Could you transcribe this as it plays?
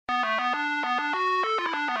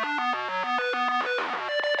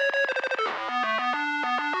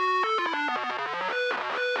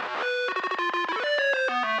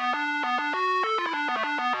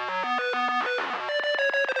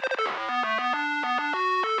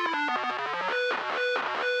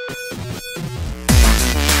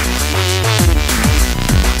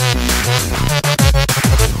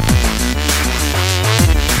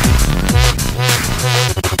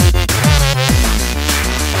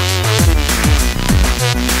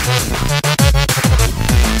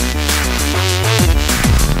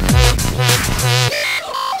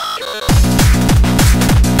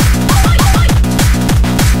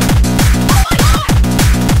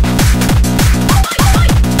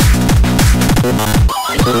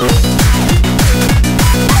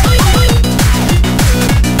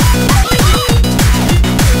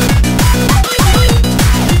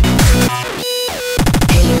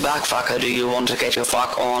Fucker, do you want to get your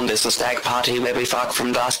fuck on? This is stag party where we fuck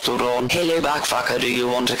from dusk to dawn. Hey, lay back, fucker, do you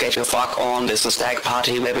want to get your fuck on? This is stag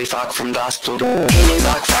party where we fuck from dusk to dawn. Hey, lay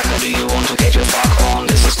back, fucker, do you want to get your fuck on?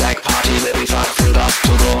 This is stag party where we fuck from dusk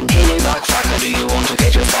to dawn. Hey, lay back, fucker, do you want to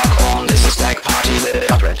get your fuck on? This is stag party where we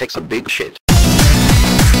Futret takes a big shit.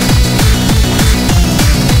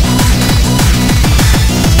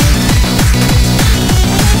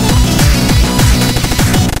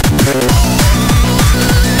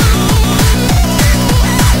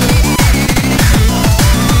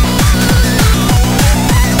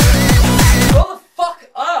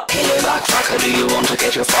 Do you want to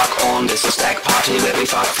get your fuck on? This is stag party where we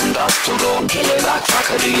fuck from dusk to dawn. Hey, lay back,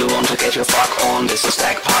 fucker, do you want to get your fuck on? This is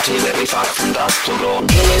stag party where we fuck from dusk to dawn.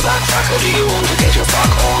 Hey, lay back, fucker, do you want to get your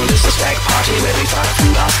fuck on? This is stag party where we fuck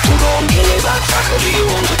from dusk to dawn. Hey, lay back, fucker, do you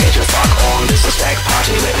want to get your fuck on? This is stag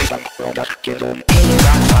party where we fuck from dusk to dawn. Hey, lay back,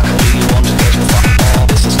 fucker, do you want to get your fuck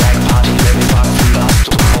on? This is stag party where we fuck from dusk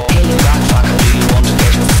to dawn. Hey, lay back, fucker, do you want to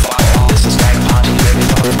get your fuck on? This is stag party where we fuck from dusk to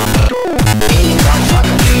dawn. Hey, lay back,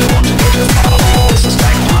 fucker, do you want to get your fuck on? This is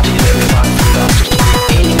stag party where we fuck from dusk to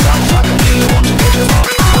dawn. Hey, lay back, fucker, do you want to get your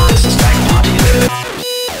fuck on? This is stag party where we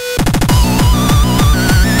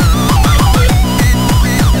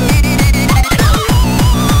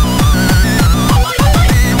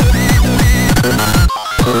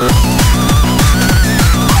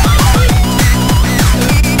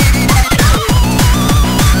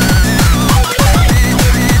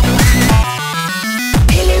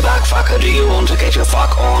do you want to get your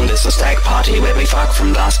fuck on? This is stag party where we fuck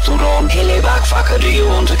from dusk to dawn. Hey, lay back, fucker, do you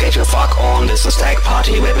want to get your fuck on? This is stag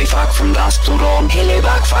party where we fuck from dusk to dawn. Hey, lay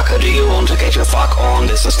back, fucker, do you want to get your fuck on?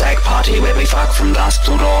 This is stag party where we fuck from dusk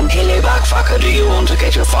to dawn. Hey, lay back, fucker, do you want to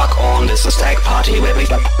get your fuck on? This is stag party where we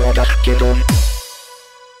fuck from dusk to dawn.